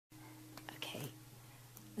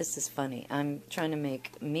This is funny. I'm trying to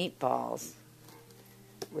make meatballs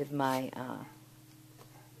with my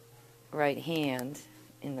right hand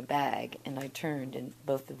in the bag, and I turned, and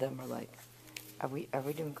both of them are like, "Are we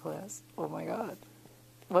doing class? Oh my God,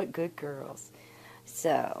 what good girls!"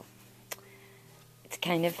 So it's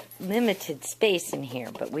kind of limited space in here,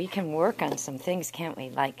 but we can work on some things, can't we?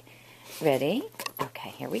 Like, ready? Okay,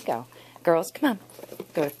 here we go, girls. Come on,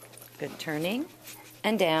 good, good. Turning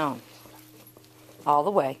and down, all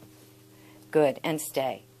the way. Good, and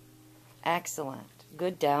stay. Excellent.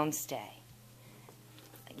 Good down, stay.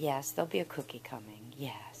 Yes, there'll be a cookie coming.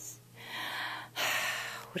 Yes.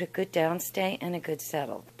 What a good downstay and a good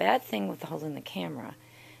settle. The bad thing with holding the camera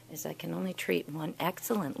is I can only treat one.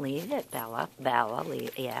 Excellent. Leave it, Bella. Bella,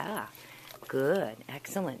 leave. Yeah. Good.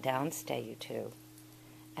 Excellent downstay, you two.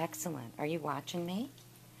 Excellent. Are you watching me?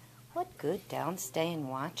 What good downstay and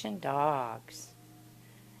watching dogs.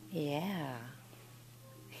 Yeah.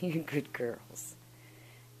 You good girls.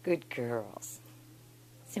 Good girls.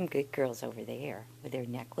 Some good girls over there with their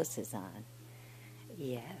necklaces on.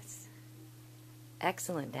 Yes.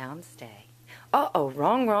 Excellent downstay. Uh-oh,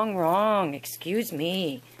 wrong, wrong, wrong. Excuse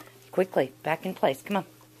me. Quickly, back in place. Come on.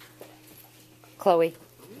 Chloe.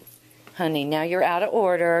 Honey, now you're out of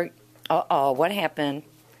order. Uh-oh, what happened?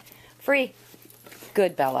 Free.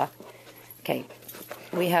 Good, Bella. Okay,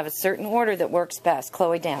 we have a certain order that works best.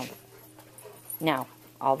 Chloe, down. Now,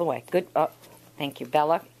 all the way. Good. Oh, thank you,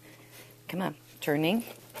 Bella. Come on. Turning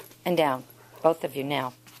and down. Both of you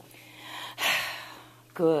now.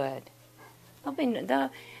 Good.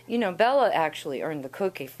 You know, Bella actually earned the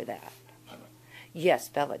cookie for that. Yes,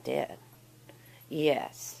 Bella did.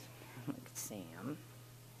 Yes. Let's see him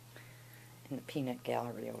in the peanut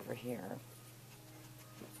gallery over here.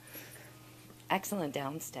 Excellent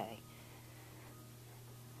downstay.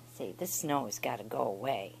 See, this snow has got to go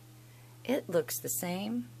away. It looks the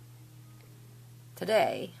same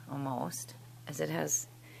today, almost, as it has.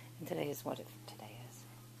 And today is what today is?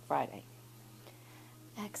 Friday.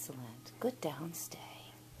 Excellent. Good downstay.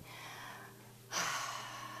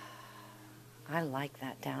 I like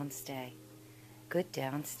that downstay. Good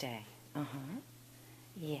downstay. Uh-huh.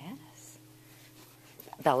 Yes.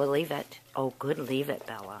 Bella, leave it. Oh, good, leave it,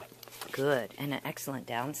 Bella. Good. And an excellent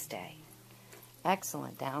downstay.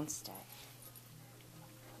 Excellent downstay.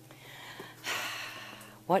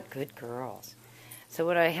 What good girls. So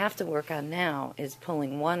what I have to work on now is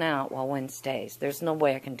pulling one out while one stays. There's no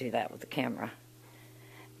way I can do that with the camera.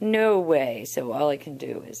 No way. So all I can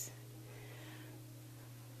do is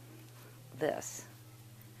this.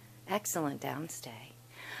 Excellent downstay.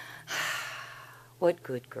 What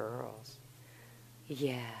good girls.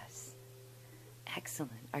 Yes.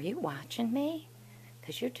 Excellent. Are you watching me?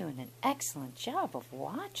 Because you're doing an excellent job of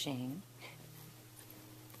watching.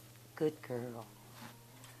 Good girl.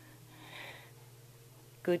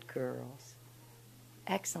 Good girls.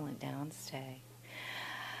 Excellent downstay.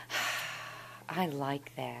 I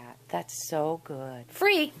like that. That's so good.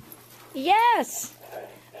 Free! Yes!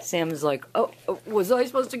 Sam's like, oh, was I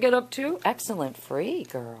supposed to get up too? Excellent. Free,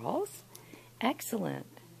 girls. Excellent.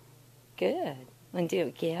 Good. Want to do it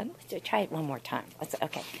again? Let's try it one more time.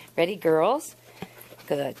 Okay. Ready, girls?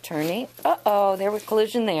 Good. Turning. Uh-oh, there was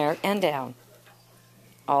collision there. And down.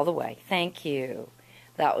 All the way. Thank you.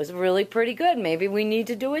 That was really pretty good. Maybe we need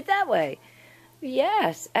to do it that way.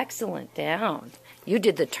 Yes. Excellent. Down. You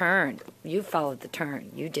did the turn. You followed the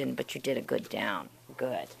turn. You didn't, but you did a good down.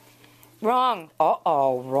 Good. Wrong.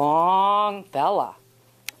 Uh-oh. Wrong. Bella.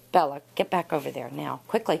 Bella, get back over there now.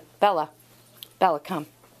 Quickly. Bella. Bella, come.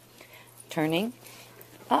 Turning.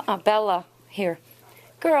 Bella. Here.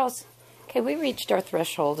 Girls. Okay, we reached our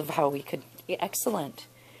threshold of how we could... Excellent.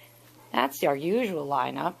 That's our usual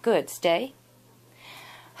lineup. Good. Stay.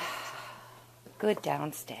 Good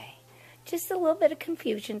downstay. Just a little bit of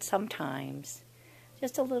confusion sometimes.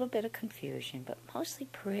 Just a little bit of confusion, but mostly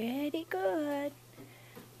pretty good.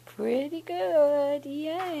 Pretty good.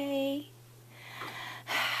 Yay.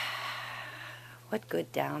 What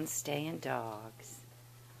good downstay in dogs.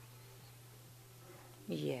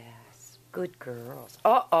 Yes. Good girls.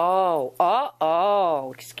 Uh-oh.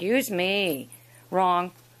 Uh-oh. Excuse me.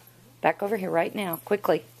 Wrong. Back over here right now.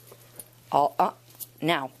 Quickly.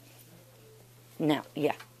 Now. Now.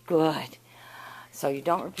 Yeah. Good. So you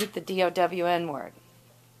don't repeat the D-O-W-N word.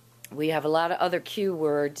 We have a lot of other Q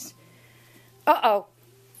words. Uh-oh.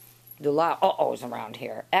 A lot of uh-ohs around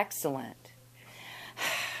here. Excellent.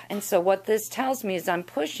 And so what this tells me is I'm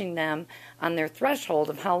pushing them on their threshold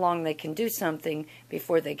of how long they can do something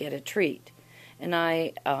before they get a treat. And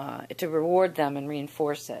to reward them and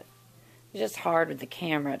reinforce it. It's just hard with the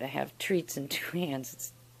camera to have treats in two hands.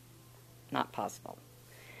 It's not possible.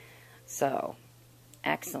 So,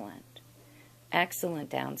 excellent. Excellent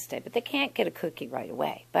downstay. But they can't get a cookie right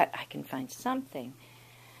away. But I can find something.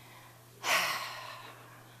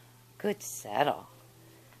 Good settle.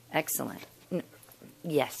 Excellent.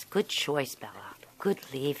 Yes, good choice, Bella. Good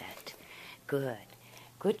leave it. Good.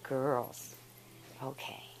 Good girls.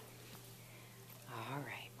 Okay. All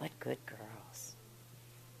right. What good girls.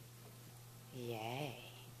 Yay.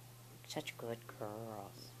 Such good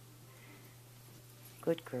girls.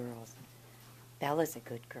 Good girls. Bella's a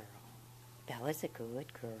good girl. Bella's a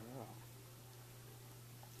good girl.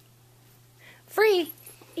 Free.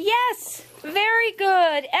 Yes. Very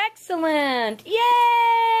good. Excellent.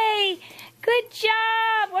 Yay. Good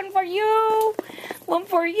job. One for you. One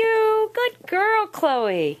for you. Good girl,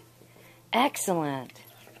 Chloe. Excellent.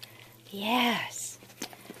 Yes.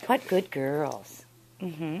 What good girls.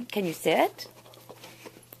 Can you sit?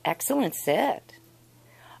 Excellent sit.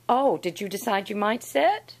 Oh, did you decide you might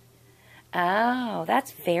sit? Oh,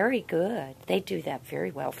 that's very good. They do that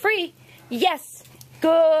very well. Free. Yes.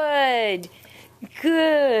 Good.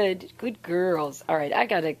 Good. Good girls. All right, I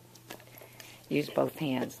got to use both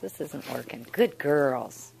hands. This isn't working. Good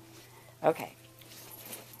girls. Okay.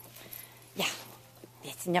 Yeah.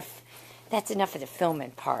 That's enough of the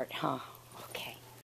filming part, huh?